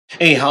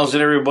Hey, how's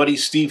it everybody?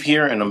 Steve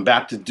here, and I'm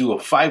back to do a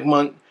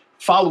 5-month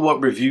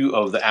follow-up review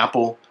of the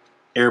Apple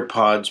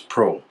Airpods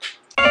Pro.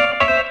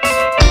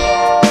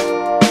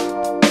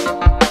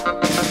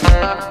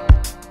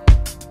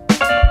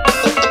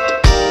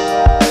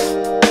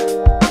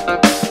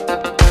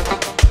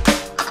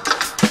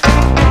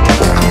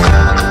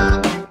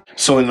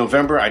 So in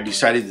November, I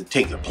decided to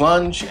take the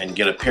plunge and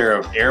get a pair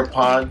of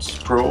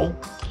Airpods Pro,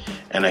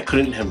 and I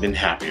couldn't have been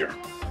happier.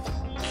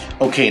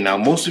 Okay, now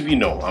most of you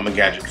know I'm a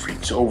gadget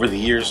freak, so over the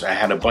years I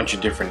had a bunch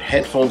of different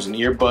headphones and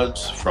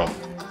earbuds, from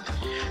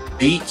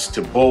Beats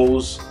to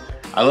Bose.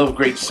 I love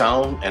great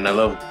sound and I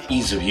love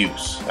ease of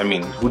use. I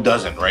mean, who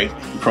doesn't, right?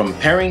 From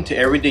pairing to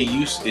everyday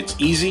use, it's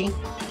easy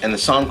and the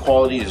sound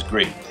quality is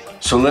great.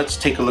 So let's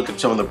take a look at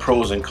some of the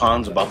pros and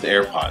cons about the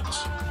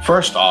AirPods.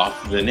 First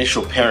off, the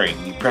initial pairing.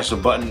 You press a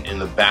button in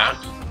the back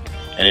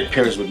and it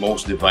pairs with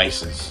most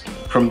devices.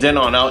 From then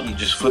on out, you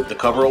just flip the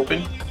cover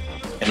open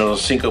and it'll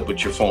sync up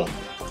with your phone.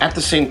 At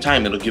the same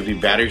time, it'll give you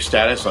battery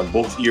status on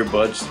both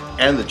earbuds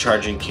and the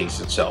charging case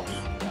itself.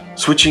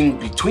 Switching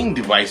between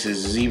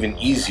devices is even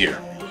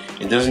easier.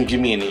 It doesn't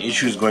give me any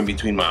issues going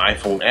between my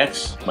iPhone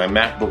X, my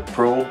MacBook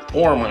Pro,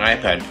 or my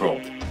iPad Pro.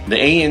 The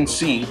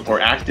ANC,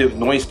 or active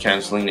noise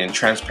cancelling, and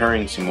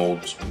transparency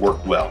modes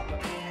work well.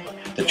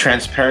 The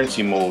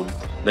transparency mode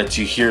lets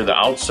you hear the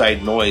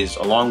outside noise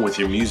along with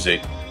your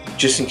music,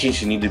 just in case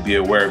you need to be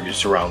aware of your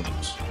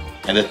surroundings.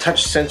 And the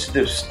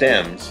touch-sensitive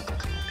stems,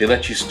 they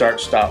let you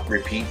start, stop,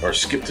 repeat, or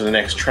skip to the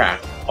next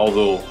track,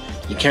 although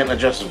you can't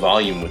adjust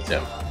volume with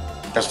them.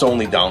 That's the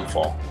only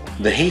downfall.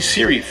 The Hey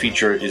Siri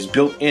feature is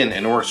built in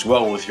and works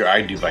well with your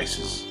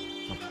iDevices.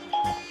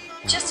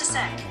 Just a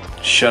sec.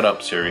 Shut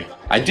up, Siri.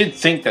 I did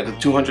think that the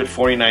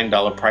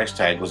 $249 price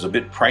tag was a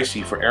bit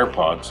pricey for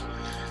AirPods,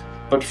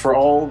 but for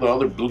all the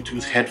other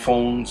Bluetooth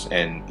headphones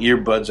and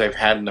earbuds I've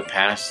had in the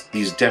past,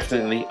 these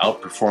definitely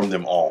outperform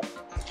them all.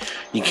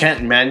 You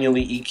can't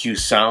manually EQ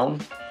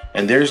sound,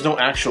 and there's no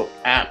actual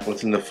app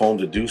within the phone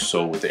to do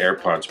so with the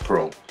AirPods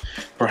Pro.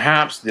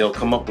 Perhaps they'll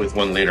come up with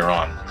one later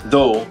on.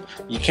 Though,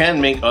 you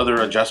can make other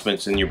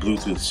adjustments in your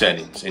Bluetooth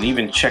settings and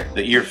even check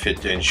the ear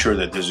fit to ensure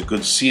that there's a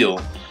good seal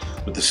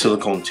with the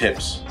silicone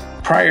tips.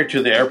 Prior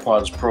to the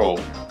AirPods Pro,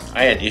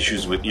 I had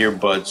issues with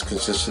earbuds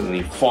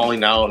consistently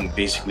falling out and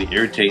basically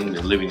irritating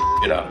the living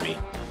shit out of me.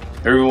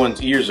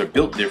 Everyone's ears are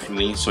built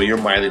differently, so your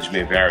mileage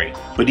may vary.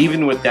 But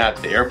even with that,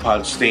 the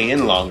AirPods stay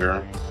in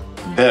longer,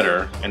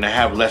 better, and I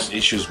have less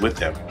issues with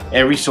them.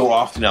 Every so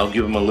often I'll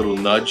give them a little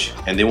nudge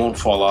and they won't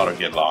fall out or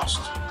get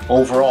lost.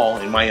 Overall,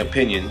 in my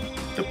opinion,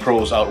 the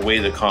pros outweigh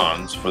the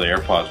cons for the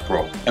AirPods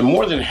Pro. I'm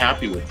more than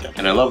happy with them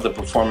and I love the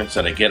performance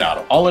that I get out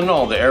of them. All in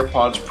all, the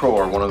AirPods Pro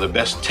are one of the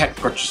best tech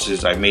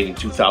purchases I made in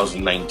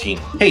 2019.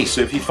 Hey,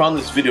 so if you found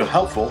this video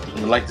helpful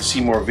and would like to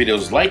see more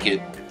videos like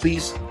it,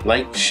 please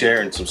like,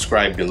 share, and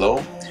subscribe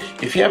below.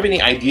 If you have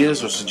any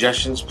ideas or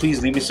suggestions,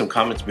 please leave me some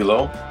comments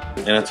below.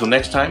 And until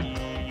next time,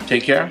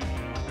 take care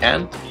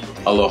and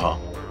aloha.